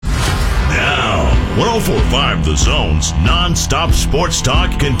104.5 The Zone's non-stop sports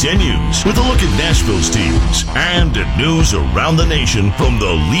talk continues with a look at Nashville's teams and news around the nation from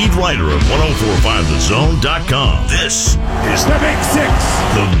the lead writer of 1045thezone.com. This is The Big Six.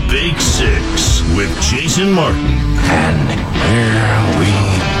 The Big Six with Jason Martin. And here we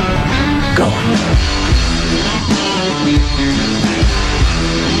go.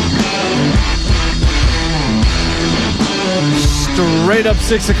 Straight up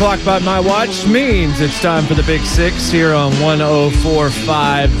 6 o'clock by my watch means it's time for the Big Six here on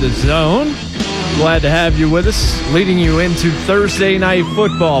 104.5 The Zone. Glad to have you with us, leading you into Thursday night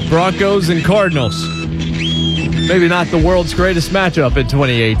football, Broncos and Cardinals. Maybe not the world's greatest matchup in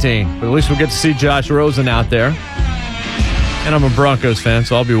 2018, but at least we'll get to see Josh Rosen out there. And I'm a Broncos fan,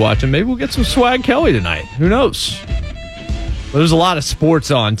 so I'll be watching. Maybe we'll get some Swag Kelly tonight. Who knows? But there's a lot of sports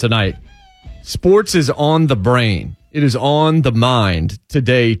on tonight. Sports is on the brain. It is on the mind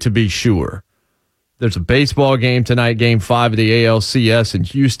today, to be sure. There's a baseball game tonight, Game 5 of the ALCS in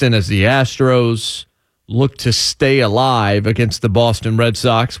Houston, as the Astros look to stay alive against the Boston Red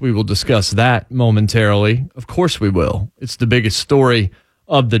Sox. We will discuss that momentarily. Of course we will. It's the biggest story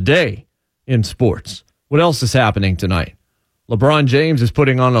of the day in sports. What else is happening tonight? LeBron James is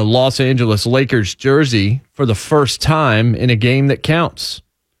putting on a Los Angeles Lakers jersey for the first time in a game that counts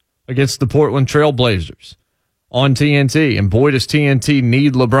against the Portland Trail Blazers on TNT. And boy, does TNT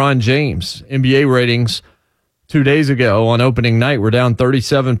need LeBron James. NBA ratings 2 days ago on opening night were down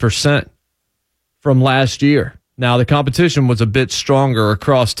 37% from last year. Now, the competition was a bit stronger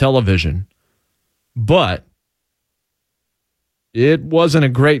across television, but it wasn't a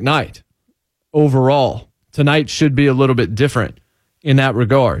great night overall. Tonight should be a little bit different in that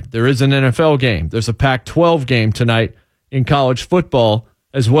regard. There is an NFL game. There's a Pac-12 game tonight in college football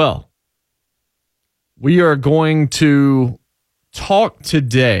as well. We are going to talk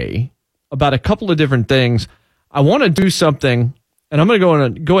today about a couple of different things. I want to do something, and I'm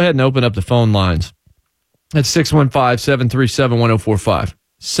going to go ahead and open up the phone lines at 615-737-1045.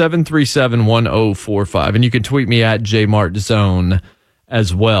 737-1045. And you can tweet me at jmartzone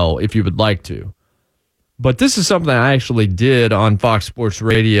as well if you would like to. But this is something I actually did on Fox Sports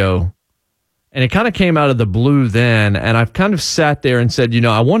Radio, and it kind of came out of the blue then, and I've kind of sat there and said,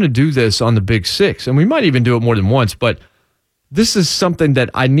 I want to do this on the Big Six, and we might even do it more than once, but this is something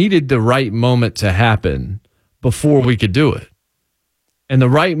that I needed the right moment to happen before we could do it. And the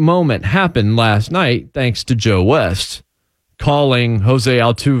right moment happened last night thanks to Joe West calling Jose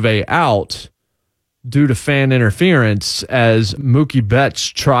Altuve out due to fan interference as Mookie Betts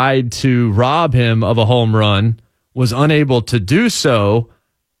tried to rob him of a home run, was unable to do so,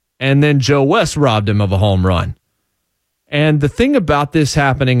 and then Joe West robbed him of a home run. And the thing about this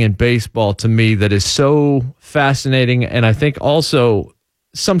happening in baseball to me that is so fascinating, and I think also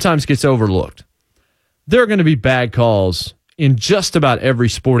sometimes gets overlooked, there are going to be bad calls in just about every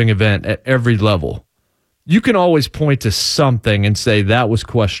sporting event at every level. You can always point to something and say that was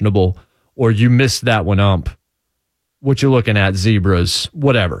questionable, or you missed that one ump. What you're looking at, zebras,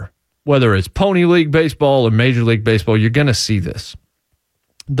 whatever. Whether it's Pony League Baseball or Major League Baseball, you're going to see this.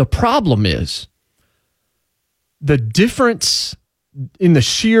 The problem is the difference in the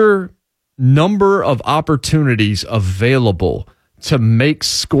sheer number of opportunities available to make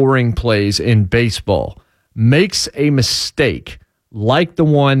scoring plays in baseball makes a mistake like the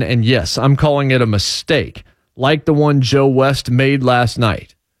one, and yes, I'm calling it a mistake, like the one Joe West made last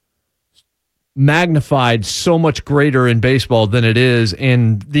night, magnified so much greater in baseball than it is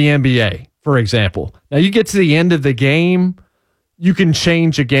in the NBA, for example. Now, you get to the end of the game, you can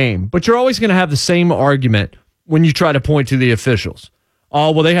change a game, but you're always going to have the same argument when you try to point to the officials. Oh,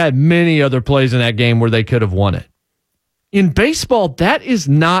 well, they had many other plays in that game where they could have won it. In baseball, that is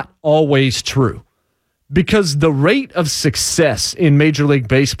not always true because the rate of success in Major League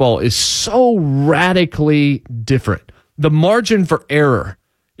Baseball is so radically different. The margin for error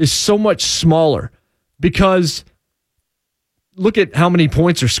is so much smaller because look at how many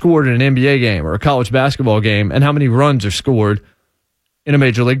points are scored in an NBA game or a college basketball game and how many runs are scored in a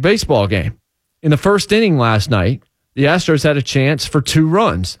Major League Baseball game. In the first inning last night, the Astros had a chance for 2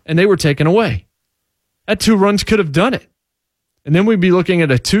 runs, and they were taken away. That 2 runs could have done it. And then we'd be looking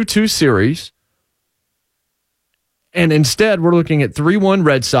at a 2-2 series, and instead we're looking at 3-1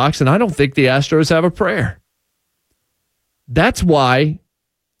 Red Sox, and I don't think the Astros have a prayer. That's why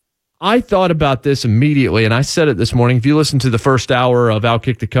I thought about this immediately, and I said it this morning. If you listen to the first hour of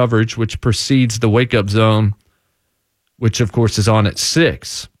Outkick the Coverage, which precedes the Wake Up Zone, which, of course, is on at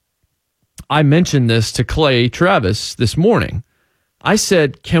 6. I mentioned this to Clay Travis this morning. I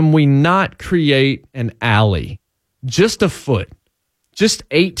said, can we not create an alley, just a foot, just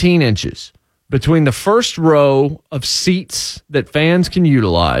 18 inches between the first row of seats that fans can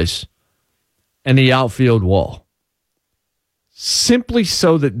utilize and the outfield wall, simply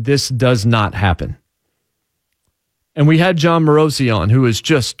so that this does not happen. And we had John Morosi on, who is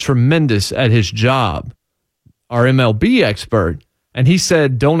just tremendous at his job, our MLB expert, and he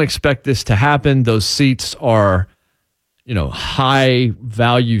said, don't expect this to happen. Those seats are, high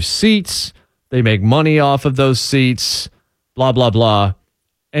value seats. They make money off of those seats, blah, blah, blah.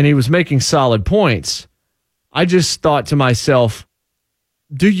 And he was making solid points. I just thought to myself,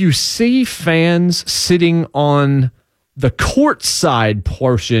 do you see fans sitting on the courtside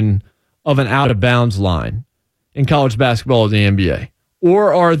portion of an out-of-bounds line in college basketball or the NBA?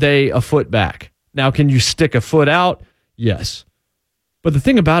 Or are they a foot back? Now, can you stick a foot out? Yes. But the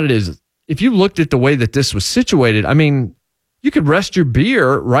thing about it is, if you looked at the way that this was situated, I mean, you could rest your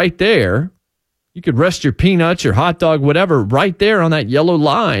beer right there. You could rest your peanuts, your hot dog, whatever, right there on that yellow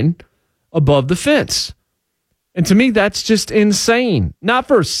line above the fence. And to me, that's just insane. Not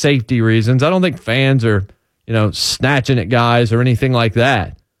for safety reasons. I don't think fans are, snatching at guys or anything like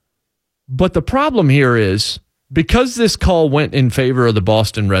that. But the problem here is, because this call went in favor of the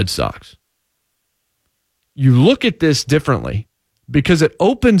Boston Red Sox, you look at this differently because it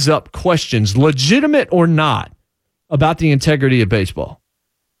opens up questions, legitimate or not, about the integrity of baseball.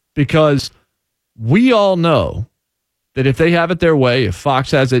 Because we all know that if they have it their way, if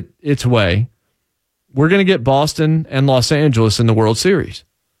Fox has it its way, we're going to get Boston and Los Angeles in the World Series.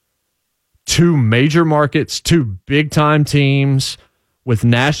 Two major markets, two big-time teams with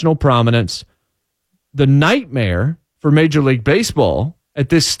national prominence. The nightmare for Major League Baseball at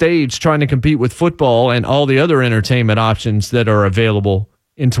this stage, trying to compete with football and all the other entertainment options that are available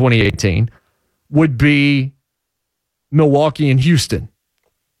in 2018, would be Milwaukee and Houston.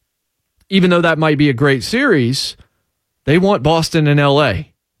 Even though that might be a great series, they want Boston and LA.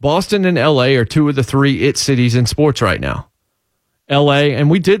 Boston and LA are two of the three it cities in sports right now. LA, and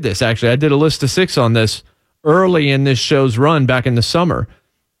we did this actually. I did a list of 6 on this early in this show's run back in the summer.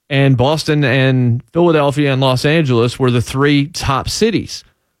 And Boston and Philadelphia and Los Angeles were the 3 top cities,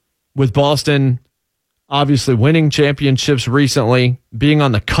 with Boston obviously winning championships recently, being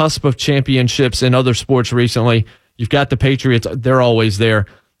on the cusp of championships in other sports recently. You've got the Patriots, they're always there.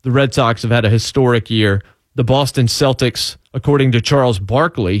 The Red Sox have had a historic year. The Boston Celtics, according to Charles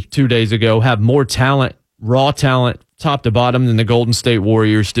Barkley 2 days ago, have more talent, raw talent, top to bottom, than the Golden State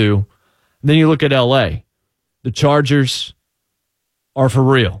Warriors do. And then you look at LA. The Chargers are for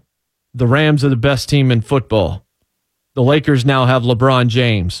real. The Rams are the best team in football. The Lakers now have LeBron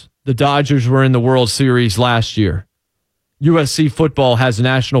James. The Dodgers were in the World Series last year. USC football has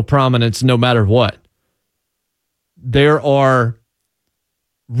national prominence no matter what. There are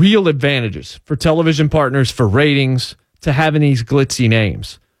real advantages for television partners, for ratings, to having these glitzy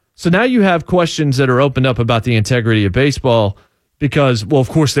names. So now you have questions that are opened up about the integrity of baseball because, well, of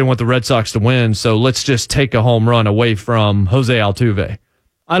course they want the Red Sox to win, so let's just take a home run away from Jose Altuve.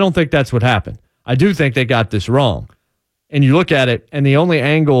 I don't think that's what happened. I do think they got this wrong. And you look at it, and the only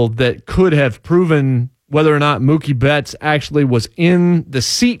angle that could have proven whether or not Mookie Betts actually was in the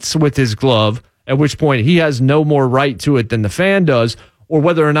seats with his glove, at which point he has no more right to it than the fan does, or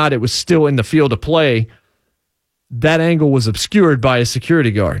whether or not it was still in the field of play, that angle was obscured by a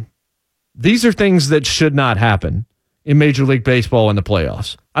security guard. These are things that should not happen in Major League Baseball in the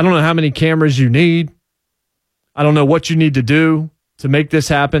playoffs. I don't know how many cameras you need. I don't know what you need to do to make this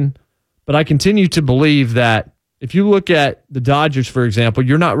happen, but I continue to believe that if you look at the Dodgers, for example,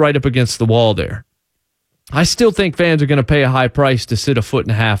 you're not right up against the wall there. I still think fans are going to pay a high price to sit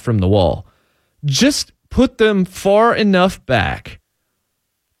 1.5 feet from the wall. Just put them far enough back.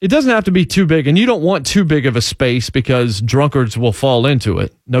 It doesn't have to be too big, and you don't want too big of a space because drunkards will fall into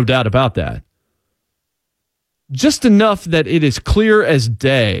it. No doubt about that. Just enough that it is clear as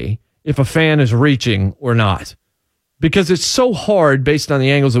day if a fan is reaching or not. Because it's so hard based on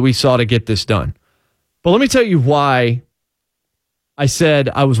the angles that we saw to get this done. But let me tell you why I said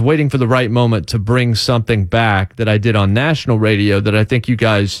I was waiting for the right moment to bring something back that I did on national radio that I think you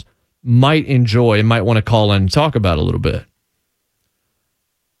guys might enjoy and might want to call in and talk about a little bit.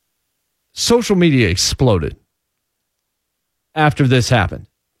 Social media exploded after this happened.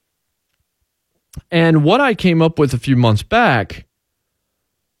 And what I came up with a few months back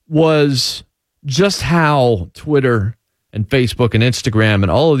was just how Twitter and Facebook and Instagram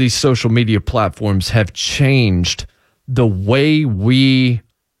and all of these social media platforms have changed the way we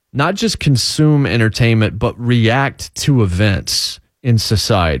not just consume entertainment, but react to events in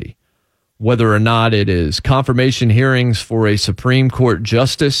society. Whether or not it is confirmation hearings for a Supreme Court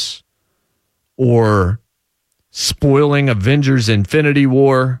justice or spoiling Avengers Infinity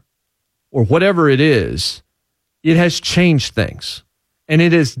War or whatever it is, it has changed things. And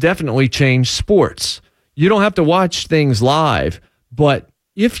it has definitely changed sports. You don't have to watch things live, but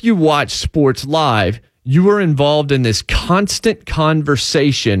if you watch sports live, you are involved in this constant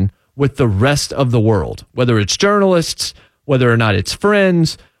conversation with the rest of the world, whether it's journalists, whether or not it's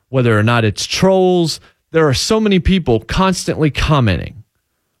friends, whether or not it's trolls. There are so many people constantly commenting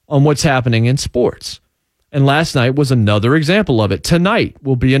on what's happening in sports. And last night was another example of it. Tonight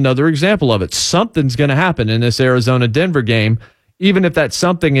will be another example of it. Something's going to happen in this Arizona-Denver game, even if that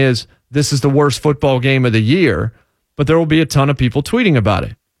something is, this is the worst football game of the year, but there will be a ton of people tweeting about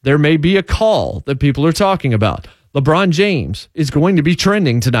it. There may be a call that people are talking about. LeBron James is going to be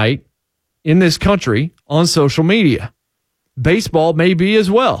trending tonight in this country on social media. Baseball may be as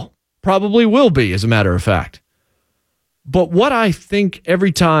well. Probably will be, as a matter of fact. But what I think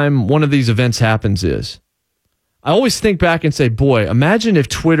every time one of these events happens is, I always think back and say, boy, imagine if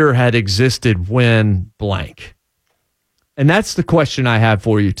Twitter had existed when blank. And that's the question I have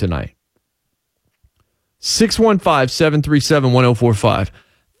for you tonight. 615-737-1045.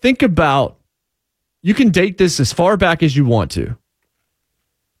 Think about, you can date this as far back as you want to.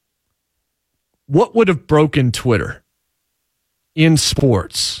 What would have broken Twitter in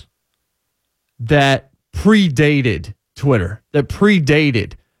sports that predated Twitter, that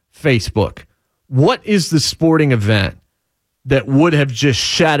predated Facebook? What is the sporting event that would have just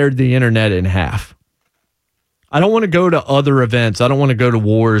shattered the internet in half? I don't want to go to other events. I don't want to go to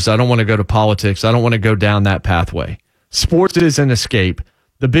wars. I don't want to go to politics. I don't want to go down that pathway. Sports is an escape.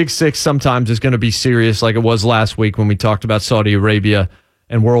 The Big Six sometimes is going to be serious, like it was last week when we talked about Saudi Arabia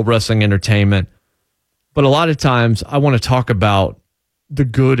and World Wrestling Entertainment. But a lot of times I want to talk about the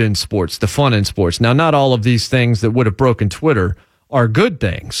good in sports, the fun in sports. Now, not all of these things that would have broken Twitter are good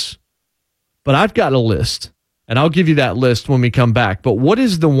things, but I've got a list, and I'll give you that list when we come back. But what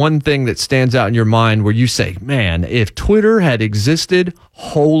is the one thing that stands out in your mind where you say, man, if Twitter had existed,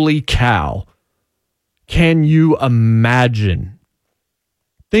 holy cow, can you imagine?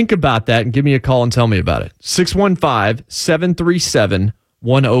 Think about that and give me a call and tell me about it. 615-737-1045.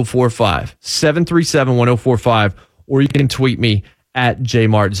 737-1045, or you can tweet me at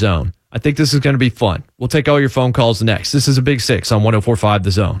JMartZone. I think this is going to be fun. We'll take all your phone calls next. This is a Big Six on 104.5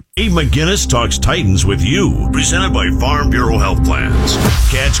 The Zone. Dave McGinnis talks Titans with you, presented by Farm Bureau Health Plans.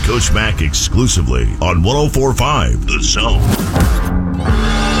 Catch Coach Mack exclusively on 104.5 The Zone.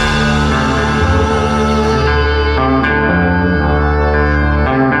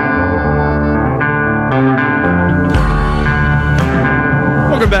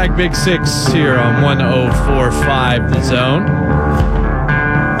 Welcome back, Big Six, here on 104.5 The Zone.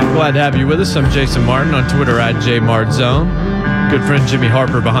 Glad to have you with us. I'm Jason Martin on Twitter at JMartZone. Good friend Jimmy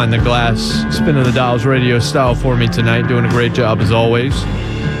Harper behind the glass, spinning the dials radio style for me tonight, doing a great job as always.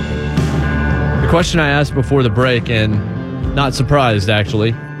 The question I asked before the break, and not surprised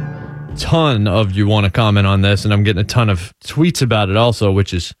actually, a ton of you want to comment on this, and I'm getting a ton of tweets about it also,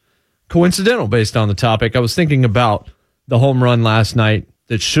 which is coincidental based on the topic. I was thinking about the home run last night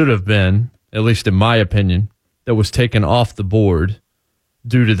that should have been, at least in my opinion, that was taken off the board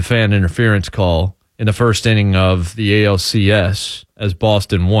due to the fan interference call in the first inning of the ALCS as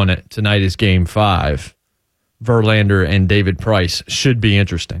Boston won it. Tonight is Game 5. Verlander and David Price should be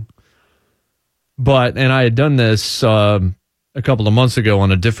interesting. And I had done this a couple of months ago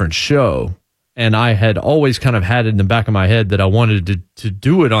on a different show, and I had always kind of had it in the back of my head that I wanted to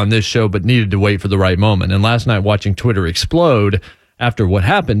do it on this show but needed to wait for the right moment. And last night, watching Twitter explode after what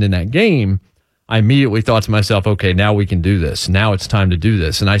happened in that game, I immediately thought to myself, okay, now we can do this. Now it's time to do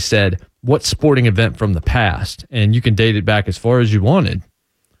this. And I said, what sporting event from the past, and you can date it back as far as you wanted,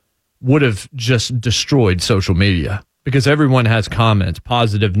 would have just destroyed social media? Because everyone has comments,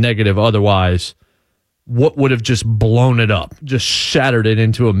 positive, negative, otherwise. What would have just blown it up, just shattered it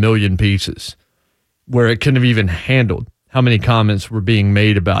into a million pieces, where it couldn't have even handled how many comments were being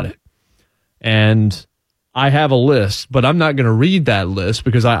made about it? And I have a list, but I'm not going to read that list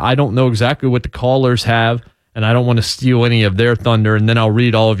because I don't know exactly what the callers have, and I don't want to steal any of their thunder, and then I'll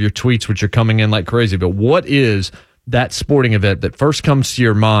read all of your tweets, which are coming in like crazy. But what is that sporting event that first comes to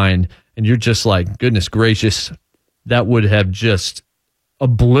your mind, and you're just like, goodness gracious, that would have just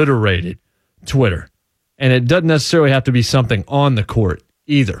obliterated Twitter? And it doesn't necessarily have to be something on the court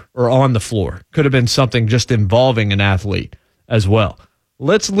either, or on the floor. Could have been something just involving an athlete as well.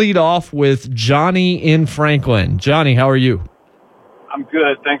 Let's lead off with Johnny in Franklin. Johnny, how are you? I'm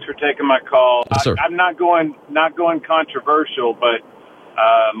good. Thanks for taking my call. Yes, sir. I'm not going controversial, but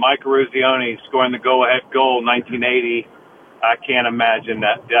Mike Eruzione scoring the go-ahead goal in 1980, I can't imagine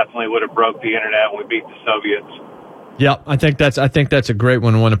that definitely would have broke the internet when we beat the Soviets. Yeah, I think that's a great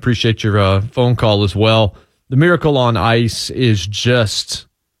one. I want to appreciate your phone call as well. The Miracle on Ice is just,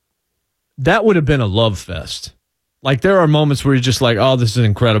 that would have been a love fest. Like, there are moments where you're just like, oh, this is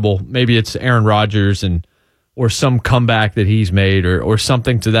incredible. Maybe it's Aaron Rodgers or some comeback that he's made or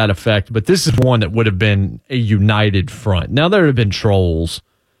something to that effect. But this is one that would have been a united front. Now, there have been trolls,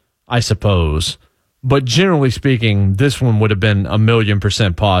 I suppose. But generally speaking, this one would have been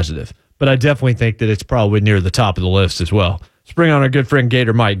 1,000,000% positive. But I definitely think that it's probably near the top of the list as well. Let's bring on our good friend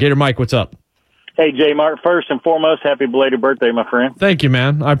Gator Mike. Gator Mike, what's up? Hey, J. Mark, first and foremost, happy belated birthday, my friend. Thank you,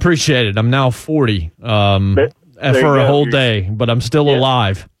 man. I appreciate it. I'm now 40 for a whole day, but I'm still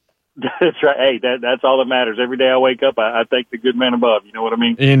alive. That's right. Hey, that's all that matters. Every day I wake up, I thank the good man above. You know what I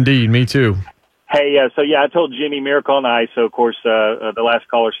mean? Indeed. Me too. Hey, I told Jimmy Miracle on Ice, so, of course, the last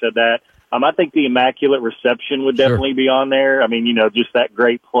caller said that. I think the Immaculate Reception would definitely be on there. I mean, just that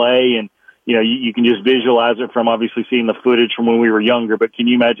great play, and, you can just visualize it from obviously seeing the footage from when we were younger, but can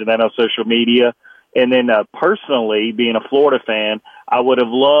you imagine that on social media? And then personally, being a Florida fan, I would have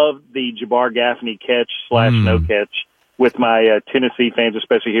loved the Jabbar Gaffney catch / no catch with my Tennessee fans,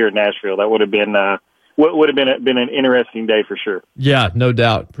 especially here in Nashville. That would have been been an interesting day for sure. Yeah, no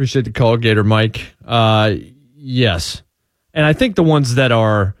doubt. Appreciate the call, Gator Mike. Yes, and I think the ones that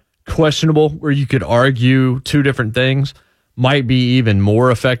are questionable, where you could argue two different things, might be even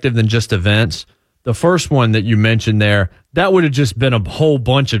more effective than just events. The first one that you mentioned there, that would have just been a whole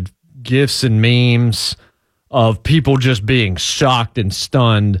bunch of GIFs and memes of people just being shocked and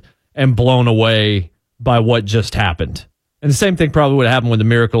stunned and blown away by what just happened. And the same thing probably would have happened with the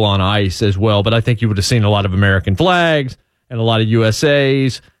Miracle on Ice as well, but I think you would have seen a lot of American flags and a lot of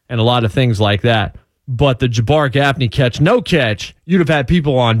USAs and a lot of things like that. But the Jabbar Gaffney catch, no catch, you'd have had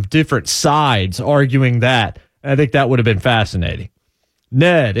people on different sides arguing that. And I think that would have been fascinating.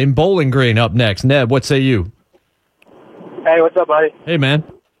 Ned in Bowling Green up next. Ned, what say you? Hey, what's up, buddy? Hey, man.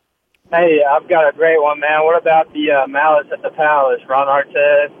 Hey, I've got a great one, man. What about the Malice at the Palace? Ron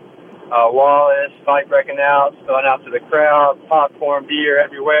Artest, Wallace, fight breaking out, spilling out to the crowd, popcorn, beer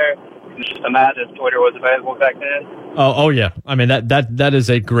everywhere. Just imagine if Twitter was available back then. Oh yeah. I mean, that is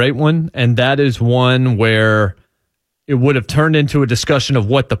a great one, and that is one where it would have turned into a discussion of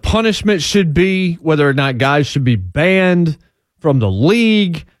what the punishment should be, whether or not guys should be banned from the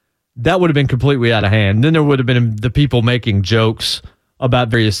league. That would have been completely out of hand. Then there would have been the people making jokes about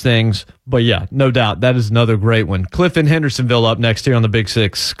various things. But yeah, no doubt, that is another great one. Cliff in Hendersonville up next here on the Big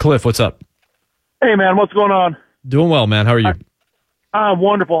Six. Cliff, what's up? Hey, man, what's going on? Doing well, man. How are you? I'm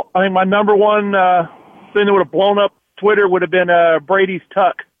wonderful. I think my number one thing that would have blown up Twitter would have been Brady's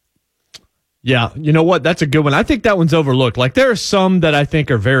tuck. Yeah, you know what? That's a good one. I think that one's overlooked. Like, there are some that I think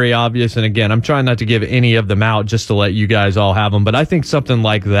are very obvious. And again, I'm trying not to give any of them out just to let you guys all have them. But I think something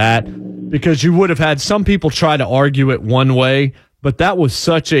like that, because you would have had some people try to argue it one way, but that was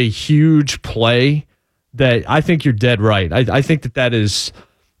such a huge play that I think you're dead right. I think that is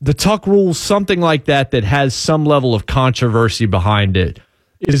the tuck rule, something like that has some level of controversy behind it,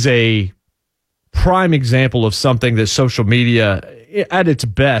 is a prime example of something that social media, at its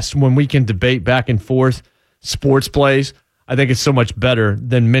best, when we can debate back and forth sports plays, I think it's so much better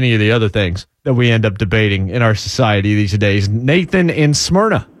than many of the other things that we end up debating in our society these days. Nathan in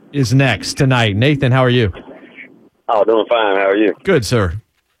Smyrna is next tonight. Nathan, how are you? Oh, doing fine. How are you? Good, sir.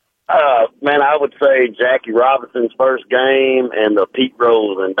 Man, I would say Jackie Robinson's first game and the Pete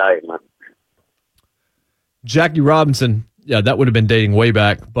Rose indictment. Jackie Robinson, yeah, that would have been dating way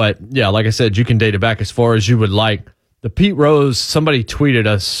back. But, yeah, like I said, you can date it back as far as you would like. The Pete Rose, somebody tweeted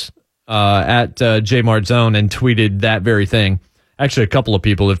us at J-Mart Zone and tweeted that very thing. Actually, a couple of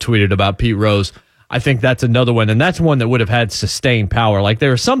people have tweeted about Pete Rose. I think that's another one, and that's one that would have had sustained power. Like,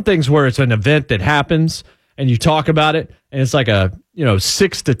 there are some things where it's an event that happens, and you talk about it, and it's like a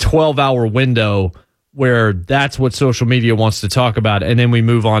 6 to 12 hour window where that's what social media wants to talk about, and then we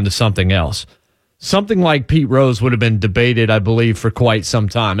move on to something else. Something like Pete Rose would have been debated, I believe, for quite some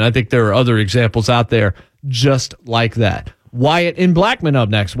time, and I think there are other examples out there just like that. Wyatt in Blackman up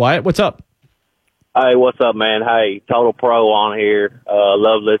next. Wyatt, what's up? Hey, what's up, man? Hey, Total Pro on here.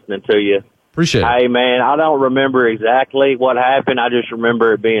 Love listening to you. Appreciate it. Hey, man, I don't remember exactly what happened. I just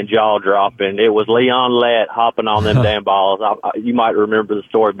remember it being jaw-dropping. It was Leon Lett hopping on them damn balls. You might remember the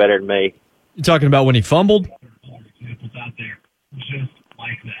story better than me. You talking about when he fumbled?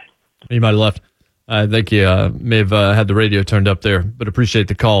 He might have left. I think he may have had the radio turned up there, but appreciate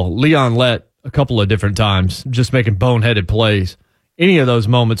the call. Leon Lett, a couple of different times, just making boneheaded plays. Any of those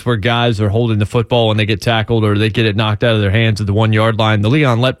moments where guys are holding the football and they get tackled or they get it knocked out of their hands at the 1 yard line. The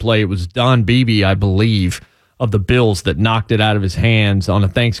Leon Lett play, it was Don Beebe, I believe, of the Bills that knocked it out of his hands on a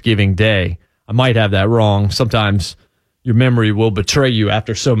Thanksgiving day. I might have that wrong. Sometimes your memory will betray you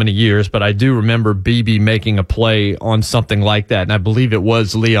after so many years, but I do remember BB making a play on something like that, and I believe it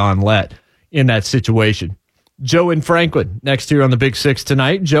was Leon Lett in that situation. Joe in Franklin, next here on the Big Six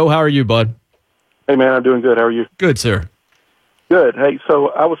tonight. Joe, how are you, bud? Hey, man, I'm doing good. How are you? Good, sir. Good. Hey, so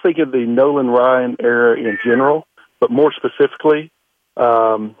I was thinking of the Nolan Ryan era in general, but more specifically,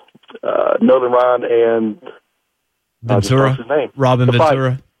 Nolan Ryan and Ventura? What's his name? Robin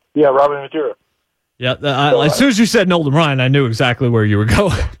Ventura? Yeah, Robin Ventura. Yeah, as soon as you said Nolan Ryan, I knew exactly where you were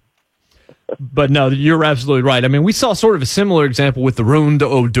going. But no, you're absolutely right. I mean, we saw sort of a similar example with the Roon to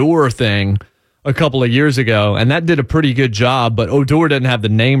Odor thing a couple of years ago, and that did a pretty good job, but Odor doesn't have the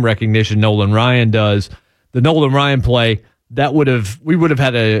name recognition Nolan Ryan does. The Nolan Ryan play, we would have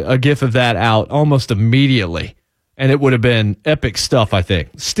had a gif of that out almost immediately, and it would have been epic stuff, I think.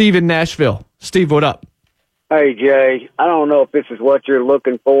 Steve in Nashville. Steve, what up? Hey, Jay, I don't know if this is what you're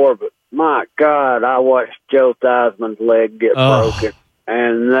looking for, but my God, I watched Joe Theismann's leg get broken,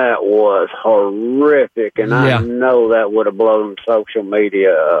 and that was horrific, and I know that would have blown social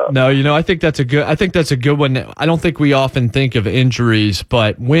media up. No, I think that's a good one. I don't think we often think of injuries,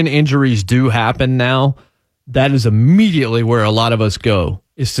 but when injuries do happen now, that is immediately where a lot of us go,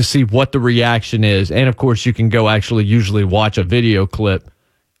 is to see what the reaction is. And of course, you can go actually usually watch a video clip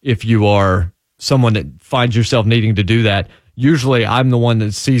if you are someone that finds yourself needing to do that. Usually I'm the one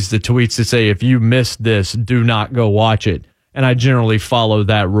that sees the tweets that say, if you missed this, do not go watch it. And I generally follow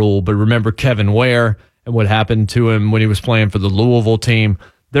that rule. But remember Kevin Ware and what happened to him when he was playing for the Louisville team.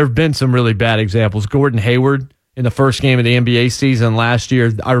 There have been some really bad examples. Gordon Hayward in the first game of the NBA season last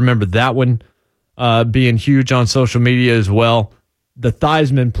year, I remember that one being huge on social media as well. The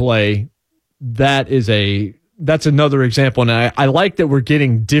Theismann play, that's another example. And I like that we're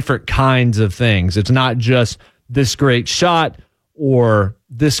getting different kinds of things. It's not just this great shot or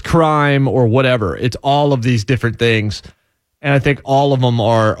this crime or whatever. It's all of these different things. And I think all of them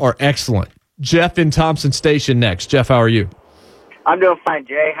are excellent. Jeff in Thompson Station next. Jeff, how are you? I'm doing fine,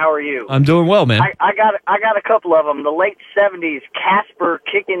 Jay. How are you? I'm doing well, man. I got a couple of them. The late 70s, Casper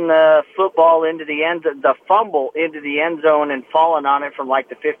kicking the football into the fumble into the end zone and falling on it from like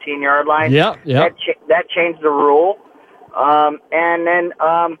the 15-yard line. Yeah. That changed the rule. And then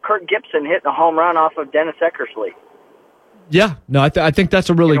Kirk Gibson hitting a home run off of Dennis Eckersley. Yeah, no, I think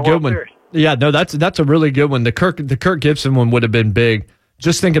that's a really good one. Yeah, no, that's a really good one. The Kirk Gibson one would have been big.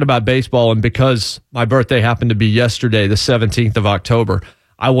 Just thinking about baseball, and because my birthday happened to be yesterday, the 17th of October,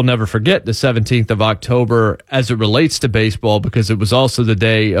 I will never forget the 17th of October as it relates to baseball, because it was also the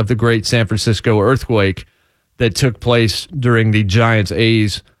day of the great San Francisco earthquake that took place during the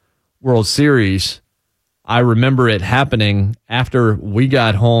Giants-A's World Series. I remember it happening after we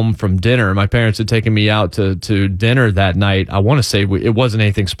got home from dinner. My parents had taken me out to dinner that night. I want to say it wasn't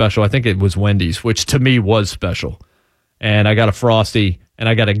anything special. I think it was Wendy's, which to me was special. And I got a Frosty, and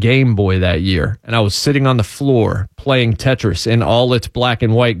I got a Game Boy that year. And I was sitting on the floor playing Tetris in all its black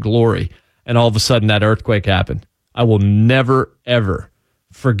and white glory. And all of a sudden that earthquake happened. I will never, ever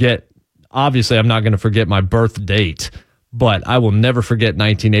forget. Obviously, I'm not going to forget my birth date, but I will never forget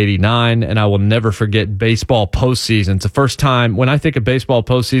 1989, and I will never forget baseball postseasons. The first time, when I think of baseball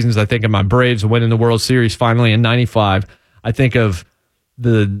postseasons, I think of my Braves winning the World Series finally in 95. I think of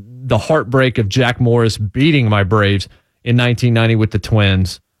the heartbreak of Jack Morris beating my Braves in 1990 with the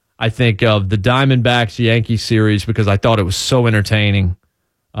Twins. I think of the Diamondbacks-Yankees series because I thought it was so entertaining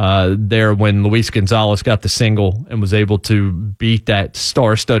there when Luis Gonzalez got the single and was able to beat that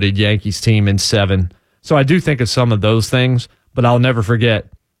star-studded Yankees team in 7. So I do think of some of those things, but I'll never forget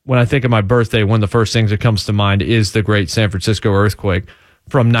when I think of my birthday, one of the first things that comes to mind is the great San Francisco earthquake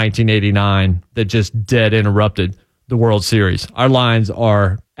from 1989 that just dead interrupted the World Series. Our lines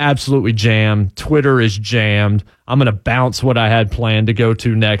are absolutely jammed. Twitter is jammed. I'm going to bounce what I had planned to go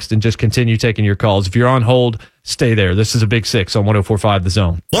to next and just continue taking your calls. If you're on hold, stay there. This is a Big Six on 104.5 The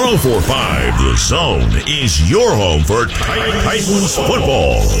Zone. 104.5 The Zone is your home for Titans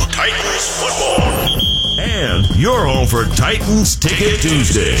football. Titans football. And your home for Titans Ticket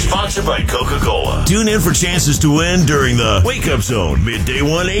Tuesday. Sponsored by Coca-Cola. Tune in for chances to win during the Wake Up Zone, Midday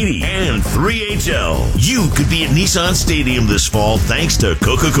 180, and 3HL. You could be at Nissan Stadium this fall thanks to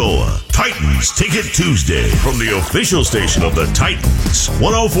Coca-Cola. Titans Ticket Tuesday from the official station of the Titans.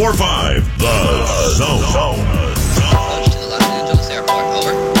 104.5 The Zone.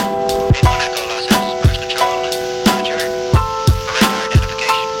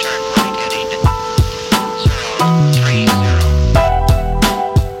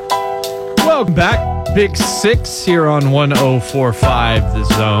 Welcome back. Big Six here on 104.5 The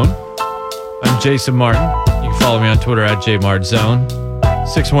Zone. I'm Jason Martin. You can follow me on Twitter at JMartZone.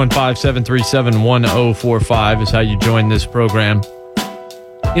 615-737-1045 is how you join this program.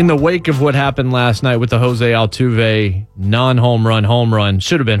 In the wake of what happened last night with the Jose Altuve non-home run,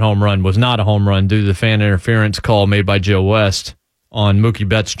 should have been home run, was not a home run due to the fan interference call made by Joe West on Mookie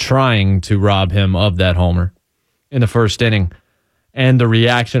Betts trying to rob him of that homer in the first inning, and the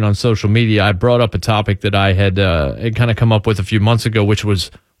reaction on social media, I brought up a topic that I had kind of come up with a few months ago, which was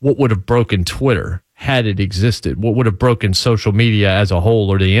what would have broken Twitter had it existed? What would have broken social media as a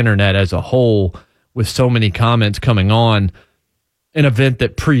whole or the internet as a whole with so many comments coming on an event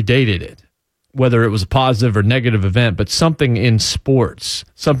that predated it, whether it was a positive or negative event, but something in sports,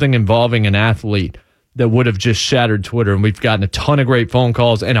 something involving an athlete that would have just shattered Twitter. And we've gotten a ton of great phone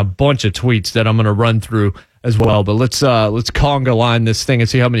calls and a bunch of tweets that I'm going to run through as well. But let's conga line this thing and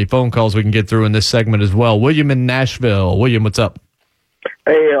see how many phone calls we can get through in this segment as well. William in Nashville. William, what's up?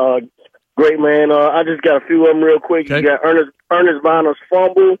 Hey, great, man. I just got a few of them real quick. Okay. You got Ernest Viner's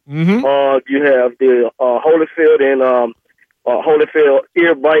fumble. Mm-hmm. You have the Holyfield and Holyfield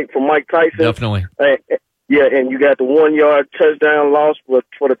ear bite from Mike Tyson. Definitely. Yeah, and you got the 1-yard touchdown loss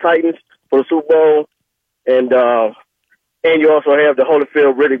for the Titans for the Super Bowl. And you also have the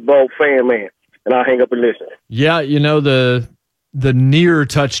Holyfield Riddick Bowe fan man. And I'll hang up and listen. Yeah, you know, the near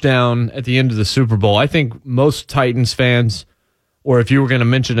touchdown at the end of the Super Bowl, I think most Titans fans, or if you were going to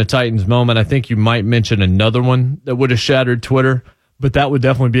mention a Titans moment, I think you might mention another one that would have shattered Twitter, but that would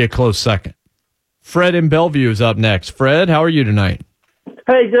definitely be a close second. Fred in Bellevue is up next. Fred, how are you tonight?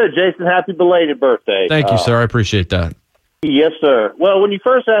 Hey, good, Jason. Happy belated birthday. Thank you, sir. I appreciate that. Yes, sir. Well, when you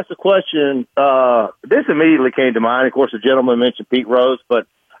first asked the question, this immediately came to mind. Of course, the gentleman mentioned Pete Rose, but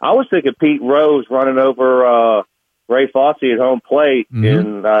I was thinking Pete Rose running over Ray Fosse at home plate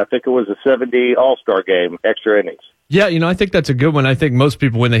in, I think it was a 70 All-Star game, extra innings. Yeah, you know, I think that's a good one. I think most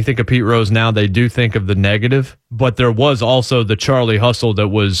people, when they think of Pete Rose now, they do think of the negative, but there was also the Charlie Hustle that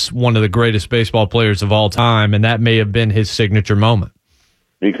was one of the greatest baseball players of all time, and that may have been his signature moment.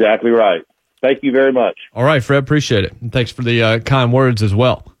 Exactly right. Thank you very much. All right, Fred, appreciate it. And thanks for the kind words as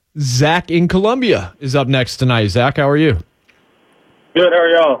well. Zach in Columbia is up next tonight. Zach, how are you? Good, how are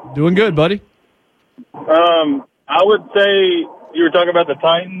y'all? Doing good, buddy. I would say you were talking about the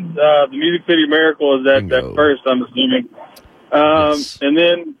Titans. The Music City Miracle is at first, I'm assuming. Yes. And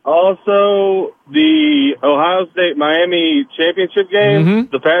then also the Ohio State-Miami championship game,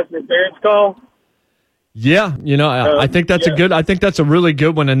 the pass interference call. Yeah, you know, I think that's I think that's a really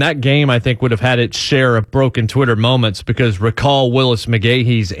good one. And that game, I think, would have had its share of broken Twitter moments because recall Willis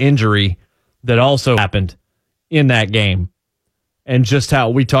McGahee's injury that also happened in that game. And just how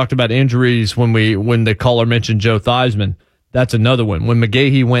we talked about injuries when the caller mentioned Joe Theismann. That's another one. When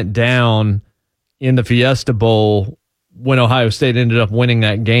McGahee went down in the Fiesta Bowl, when Ohio State ended up winning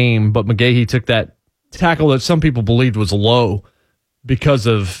that game, but McGahee took that tackle that some people believed was low because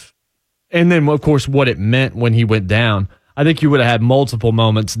of, and then, of course, what it meant when he went down. I think you would have had multiple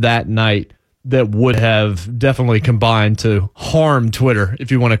moments that night that would have definitely combined to harm Twitter, if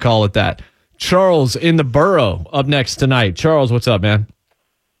you want to call it that. Charles in the Borough up next tonight. Charles, what's up, man?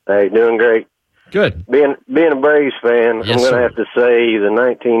 Hey, doing great. Good. Being a Braves fan, yes, I'm going to have to say the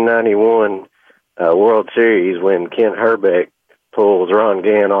 1991 World Series when Kent Herbeck pulls Ron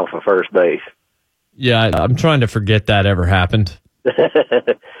Gann off of first base. Yeah, I'm trying to forget that ever happened.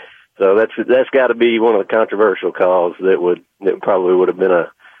 So that's got to be one of the controversial calls that probably would have been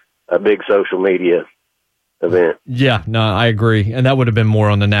a big social media event. Yeah, no, I agree. And that would have been more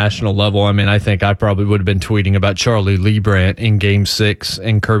on the national level. I mean, I think I probably would have been tweeting about Charlie Leibrandt in Game 6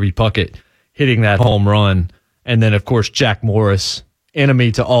 and Kirby Puckett hitting that home run. And then, of course, Jack Morris,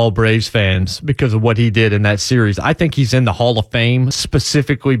 enemy to all Braves fans because of what he did in that series. I think he's in the Hall of Fame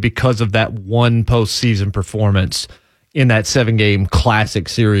specifically because of that one postseason performance in that 7-game classic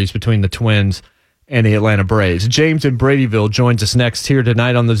series between the Twins and the Atlanta Braves. James in Bradyville joins us next here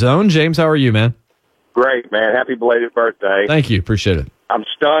tonight on The Zone. James, how are you, man? Great, man. Happy belated birthday. Thank you. Appreciate it. I'm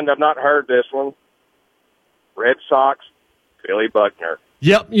stunned I've not heard this one. Red Sox, Billy Buckner.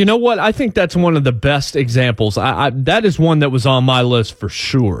 Yep. You know what? I think that's one of the best examples. That is one that was on my list for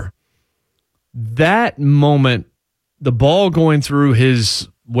sure. That moment, the ball going through his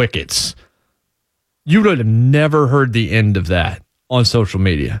wickets, you would have never heard the end of that on social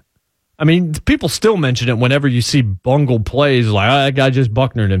media. I mean, people still mention it whenever you see bungled plays like, that guy just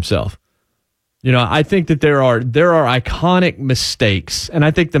Bucknered himself. You know, I think that there are iconic mistakes, and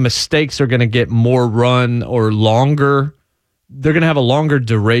I think the mistakes are going to get more run or longer. They're going to have a longer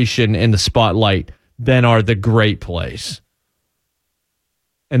duration in the spotlight than are the great plays.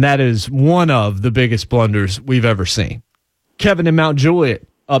 And that is one of the biggest blunders we've ever seen. Kevin in Mount Juliet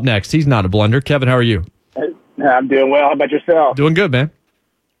up next. He's not a blunder. Kevin, how are you? I'm doing well. How about yourself? Doing good, man.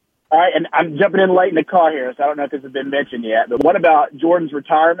 All right, and I'm jumping in late in the car here, so I don't know if this has been mentioned yet. But what about Jordan's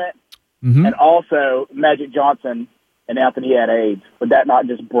retirement and also Magic Johnson announcing he had AIDS? Would that not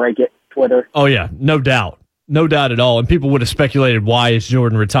just break it, Twitter? Oh, yeah, no doubt. No doubt at all. And people would have speculated, why is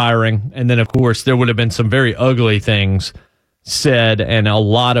Jordan retiring? And then, of course, there would have been some very ugly things said and a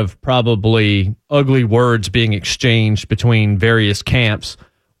lot of probably ugly words being exchanged between various camps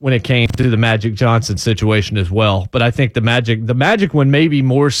when it came to the Magic Johnson situation as well. But I think the Magic one maybe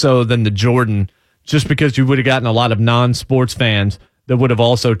more so than the Jordan, just because you would have gotten a lot of non-sports fans that would have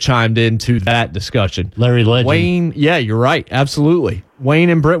also chimed into that discussion. Larry Legend. Wayne, yeah, you're right. Absolutely.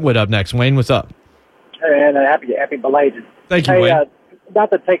 Wayne and Brentwood up next. Wayne, what's up? And happy belated. Thank you, Wayne. Not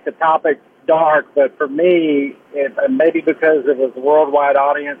to take the topic dark, but for me, maybe because it was a worldwide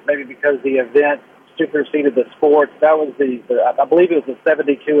audience, maybe because the event superseded the sports. That was I believe it was the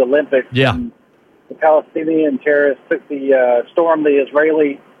 72 Olympics. Yeah. The Palestinian terrorists stormed the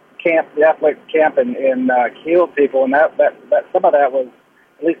Israeli camp, the athletic camp, and killed people. And that some of that was,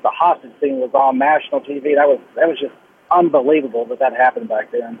 at least the hostage scene was on national TV. That was just unbelievable that happened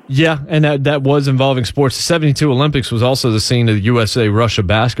back then. Yeah, and that was involving sports. The 72 Olympics was also the scene of the USA-Russia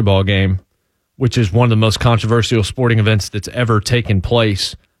basketball game, which is one of the most controversial sporting events that's ever taken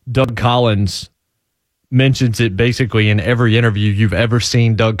place. Doug Collins mentions it basically in every interview you've ever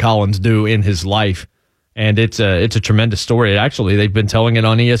seen Doug Collins do in his life, and it's a tremendous story. Actually, they've been telling it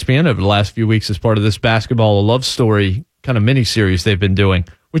on ESPN over the last few weeks as part of this basketball a love story kind of mini-series they've been doing,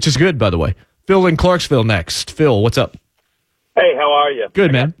 which is good, by the way. Phil in Clarksville next. Phil, what's up? Hey, how are you?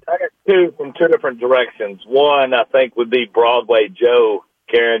 Good, man. I got two from two different directions. One, I think, would be Broadway Joe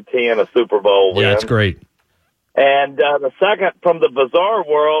guaranteeing a Super Bowl win. Yeah, that's great. And the second, from the bizarre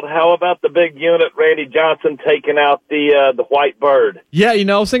world, how about the big unit, Randy Johnson, taking out the white bird? Yeah,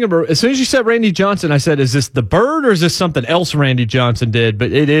 I was thinking about, as soon as you said Randy Johnson, I said, is this the bird or is this something else Randy Johnson did?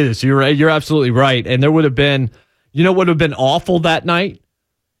 But it is. You're absolutely right. And there would have been, what would have been awful that night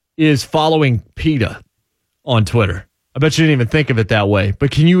is following PETA on Twitter. I bet you didn't even think of it that way.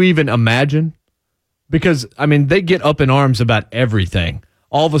 But can you even imagine? Because, they get up in arms about everything.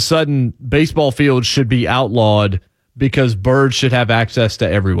 All of a sudden, baseball fields should be outlawed because birds should have access to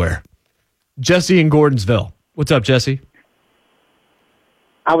everywhere. Jesse in Gordonsville. What's up, Jesse?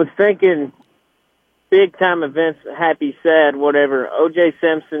 I was thinking big-time events, happy, sad, whatever. O.J.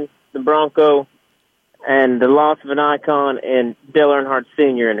 Simpson, the Bronco, and the loss of an icon, and Dale Earnhardt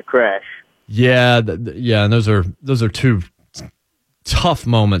Sr. in the crash. Yeah, and those are two tough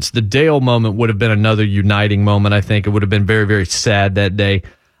moments. The Dale moment would have been another uniting moment, I think. It would have been very, very sad that day.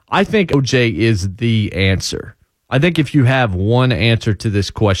 I think OJ is the answer. I think if you have one answer to this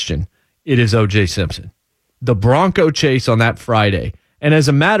question, it is O.J. Simpson. The Bronco chase on that Friday. And as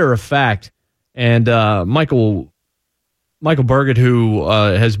a matter of fact, and Michael Burgett, who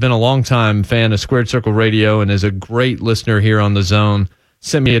has been a longtime fan of Squared Circle Radio and is a great listener here on The Zone,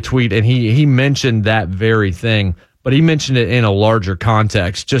 sent me a tweet, and he mentioned that very thing. But he mentioned it in a larger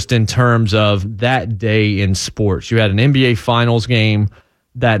context, just in terms of that day in sports. You had an NBA Finals game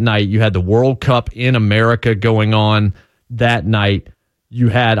that night. You had the World Cup in America going on that night. You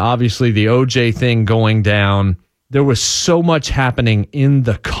had, obviously, the OJ thing going down. There was so much happening in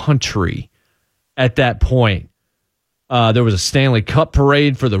the country at that point. There was a Stanley Cup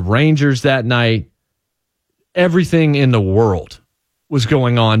parade for the Rangers that night. Everything in the world was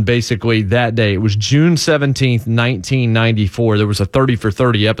going on basically that day. It was June 17th, 1994. There was a 30 for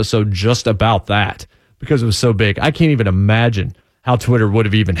 30 episode just about that because it was so big. I can't even imagine how Twitter would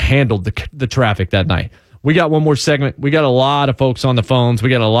have even handled the traffic that night. We got one more segment. We got a lot of folks on the phones. We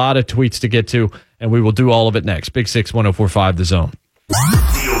got a lot of tweets to get to, and we will do all of it next. Big 6 1045 The Zone. The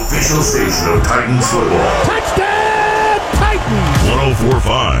official station of Titans football. Touchdown, Titans!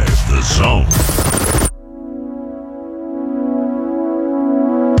 1045 The Zone.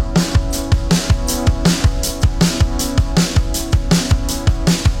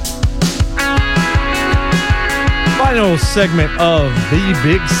 Final segment of the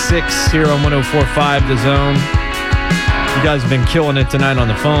Big 6 here on 1045 The Zone. You guys have been killing it tonight on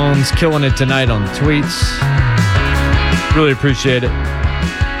the phones, killing it tonight on the tweets. Really appreciate it.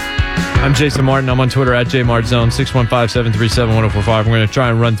 I'm Jason Martin. I'm on Twitter at JMartZone, 615-737-1045. We're going to try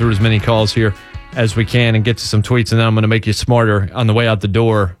and run through as many calls here as we can and get to some tweets, and then I'm going to make you smarter on the way out the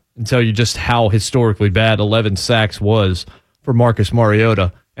door and tell you just how historically bad 11 sacks was for Marcus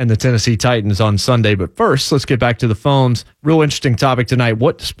Mariota and the Tennessee Titans on Sunday. But first, let's get back to the phones. Real interesting topic tonight.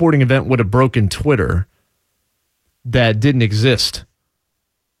 What sporting event would have broken Twitter that didn't exist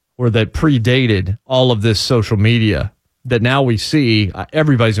or that predated all of this social media that now we see?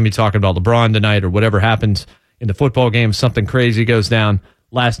 Everybody's going to be talking about LeBron tonight or whatever happens in the football game. Something crazy goes down.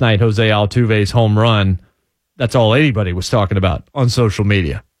 last night, Jose Altuve's home run. That's all anybody was talking about on social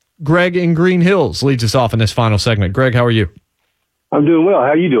media. Greg in Green Hills leads us off in this final segment. Greg, how are you? I'm doing well. How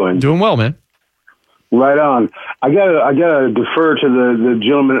are you doing? Doing well, man. Right on. I gotta defer to the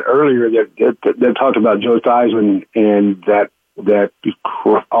gentleman earlier that talked about Joe Theismann and that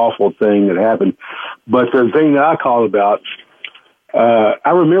awful thing that happened. But the thing that I called about,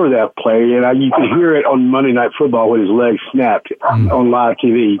 I remember that play, and you could hear it on Monday Night Football when his leg snapped on live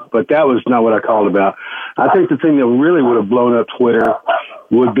TV. But that was not what I called about. I think the thing that really would have blown up Twitter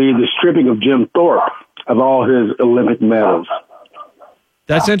would be the stripping of Jim Thorpe of all his Olympic medals.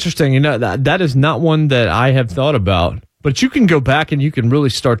 That's interesting. You know, that is not one that I have thought about. But you can go back and you can really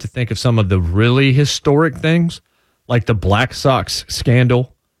start to think of some of the really historic things, like the Black Sox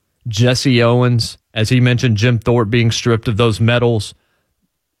scandal, Jesse Owens, as he mentioned, Jim Thorpe being stripped of those medals.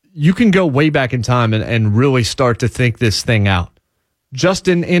 You can go way back in time and really start to think this thing out.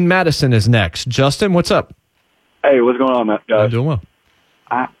 Justin in Madison is next. Justin, what's up? Hey, what's going on, guys? I'm doing well.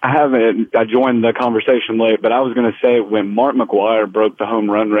 I joined the conversation late, but I was going to say when Mark McGwire broke the home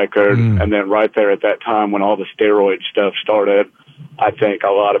run record, and then right there at that time when all the steroid stuff started, I think a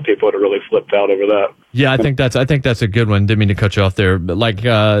lot of people would have really flipped out over that. Yeah, I think that's a good one. Didn't mean to cut you off there, but like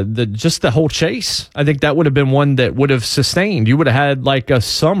just the whole chase, I think that would have been one that would have sustained. You would have had like a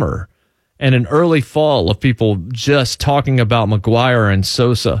summer and an early fall of people just talking about McGwire and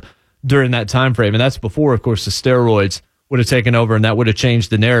Sosa during that time frame, and that's before, of course, the steroids would have taken over, and that would have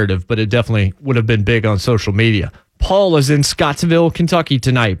changed the narrative, but it definitely would have been big on social media. Paul is in Scottsville, Kentucky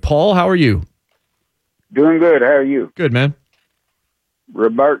tonight. Paul, how are you? Doing good. How are you? Good, man.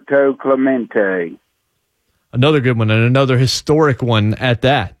 Roberto Clemente. Another good one, and another historic one at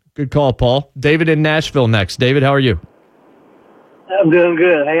that. Good call, Paul. David in Nashville next. David, how are you? I'm doing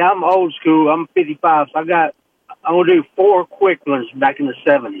good. Hey, I'm old school. I'm 55, so I'm going to do 4 quick ones back in the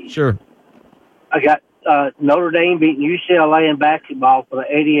 70s. Sure. I got Notre Dame beating UCLA in basketball for the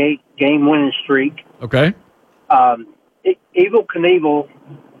 88-game winning streak. Okay. Evel Knievel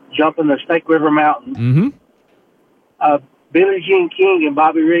jumping the Snake River Mountain. Mm-hmm. Billie Jean King and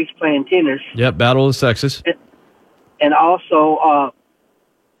Bobby Riggs playing tennis. Yep, Battle of the Sexes. And also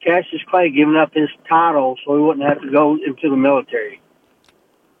Cassius Clay giving up his title so he wouldn't have to go into the military.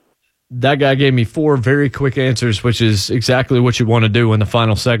 That guy gave me 4 very quick answers, which is exactly what you want to do in the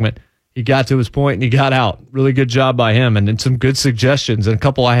final segment. He got to his point and he got out. Really good job by him, and then some good suggestions and a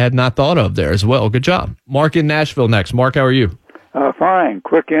couple I had not thought of there as well. Good job. Mark in Nashville next. Mark, how are you? Fine.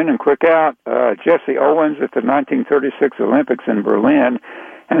 Quick in and quick out. Jesse Owens at the 1936 Olympics in Berlin.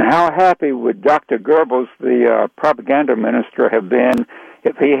 And how happy would Dr. Goebbels, the propaganda minister, have been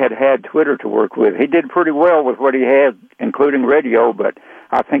if he had had Twitter to work with? He did pretty well with what he had, including radio, but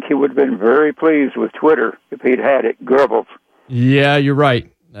I think he would have been very pleased with Twitter if he'd had it, Goebbels. Yeah, you're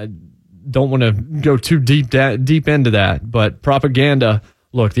right. I don't want to go too deep into that, but propaganda,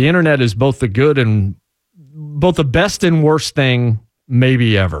 look, the internet is both the best and worst thing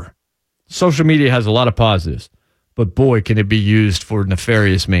maybe ever. Social media has a lot of positives, but boy, can it be used for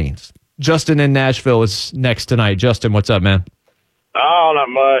nefarious means. Justin in Nashville is next tonight. Justin, what's up, man? Oh, not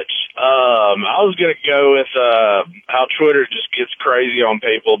much. I was going to go with how Twitter just gets crazy on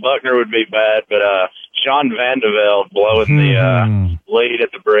people. Buckner would be bad, but Sean Van de Velde blowing the lead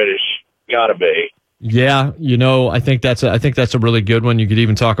at the British. Gotta be. Yeah, I think that's a really good one. You could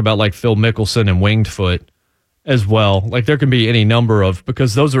even talk about like Phil Mickelson and Winged Foot as well. Like there can be any number of,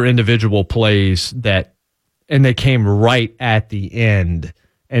 because those are individual plays and they came right at the end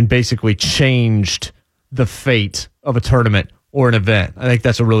and basically changed the fate of a tournament or an event. I think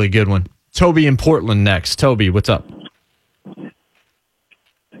that's a really good one. Toby in Portland next. Toby, what's up?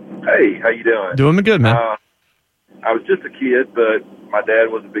 Hey, how you doing? Doing good, man. I was just a kid, but my dad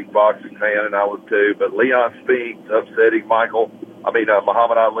was a big boxing fan, and I was too. But Leon Spinks upsetting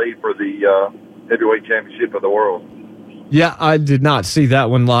Muhammad Ali for the heavyweight championship of the world. Yeah, I did not see that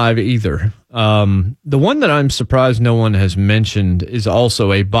one live either. The one that I'm surprised no one has mentioned is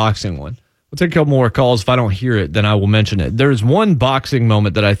also a boxing one. We'll take a couple more calls. If I don't hear it, then I will mention it. There's one boxing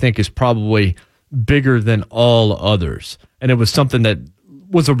moment that I think is probably bigger than all others, and it was something that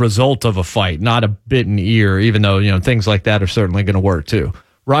was a result of a fight, not a bitten ear, even though, things like that are certainly going to work too.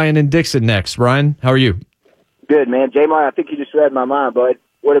 Ryan and Dixon next. Ryan, how are you? Good, man. J-Mar, I think you just read my mind, bud.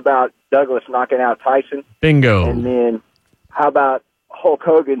 What about Douglas knocking out Tyson? Bingo. And then how about Hulk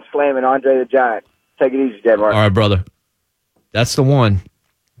Hogan slamming Andre the Giant? Take it easy, J-Mar. All right, brother. That's the one.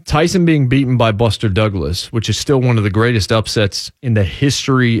 Tyson being beaten by Buster Douglas, which is still one of the greatest upsets in the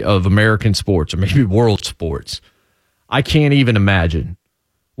history of American sports, or maybe world sports. I can't even imagine.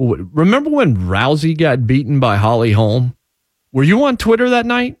 Remember when Rousey got beaten by Holly Holm Were you on Twitter that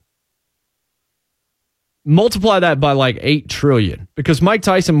night? Multiply that by like 8 trillion, because Mike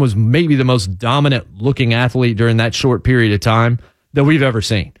Tyson was maybe the most dominant looking athlete during that short period of time that we've ever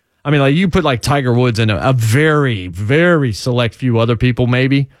seen. I mean, like you put like Tiger Woods and a very, very select few other people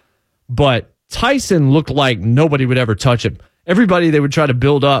maybe, but Tyson looked like nobody would ever touch him. Everybody they would try to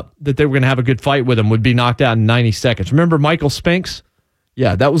build up that they were going to have a good fight with him would be knocked out in 90 seconds. Remember Michael Spinks?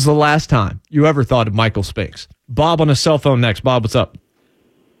 Yeah, that was the last time you ever thought of Michael Spinks. Bob on a cell phone next. Bob, what's up?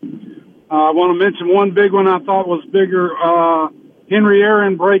 I want to mention one big one I thought was bigger. Henry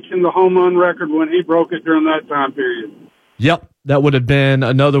Aaron breaking the home run record when he broke it during that time period. Yep, that would have been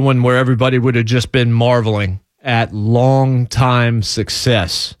another one where everybody would have just been marveling at long-time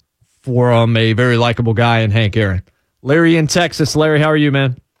success from a very likable guy in Hank Aaron. Larry in Texas. Larry, how are you,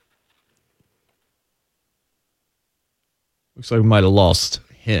 man? Looks like we might have lost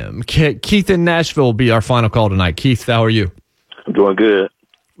him. Keith in Nashville will be our final call tonight. Keith, how are you? I'm doing good.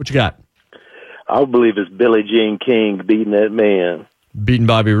 What you got? I believe it's Billie Jean King beating that man. Beating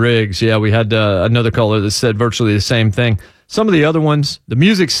Bobby Riggs. Yeah, we had another caller that said virtually the same thing. Some of the other ones, the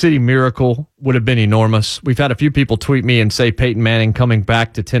Music City Miracle would have been enormous. We've had a few people tweet me and say Peyton Manning coming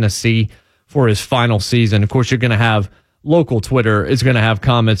back to Tennessee for his final season. Of course, you're going to have local Twitter is going to have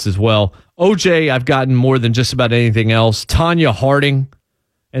comments as well. OJ, I've gotten more than just about anything else. Tanya Harding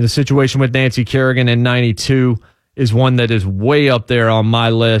and the situation with Nancy Kerrigan in 92 is one that is way up there on my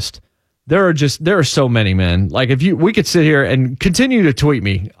list. There are so many, man. Like we could sit here and continue to tweet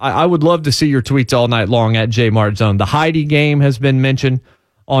me. I would love to see your tweets all night long at JMartZone. The Heidi game has been mentioned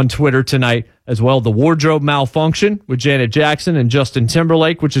on Twitter tonight as well. The wardrobe malfunction with Janet Jackson and Justin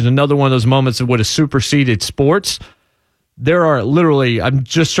Timberlake, which is another one of those moments that would have superseded sports. There are literally, I'm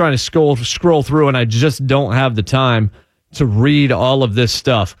just trying to scroll through and I just don't have the time to read all of this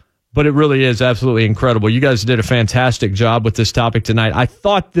stuff. But it really is absolutely incredible. You guys did a fantastic job with this topic tonight. I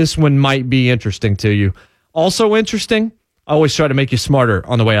thought this one might be interesting to you. Also interesting, I always try to make you smarter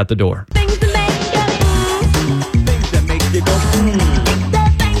on the way out the door.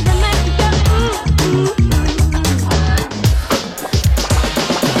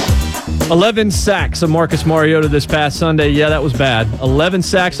 11 sacks of Marcus Mariota this past Sunday. Yeah, that was bad. 11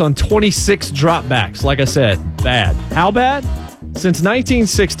 sacks on 26 dropbacks. Like I said, bad. How bad? Since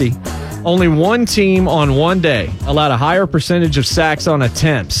 1960, only one team on one day allowed a higher percentage of sacks on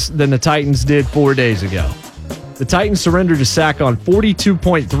attempts than the Titans did 4 days ago. The Titans surrendered a sack on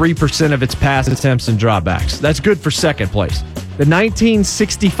 42.3% of its pass attempts and dropbacks. That's good for second place. The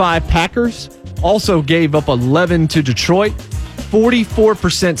 1965 Packers also gave up 11 to Detroit.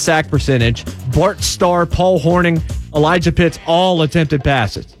 44% sack percentage. Bart Starr, Paul Hornung, Elijah Pitts all attempted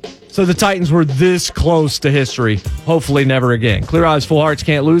passes. So the Titans were this close to history. Hopefully never again. Clear eyes, full hearts,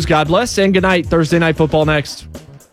 can't lose. God bless, and good night. Thursday Night Football next.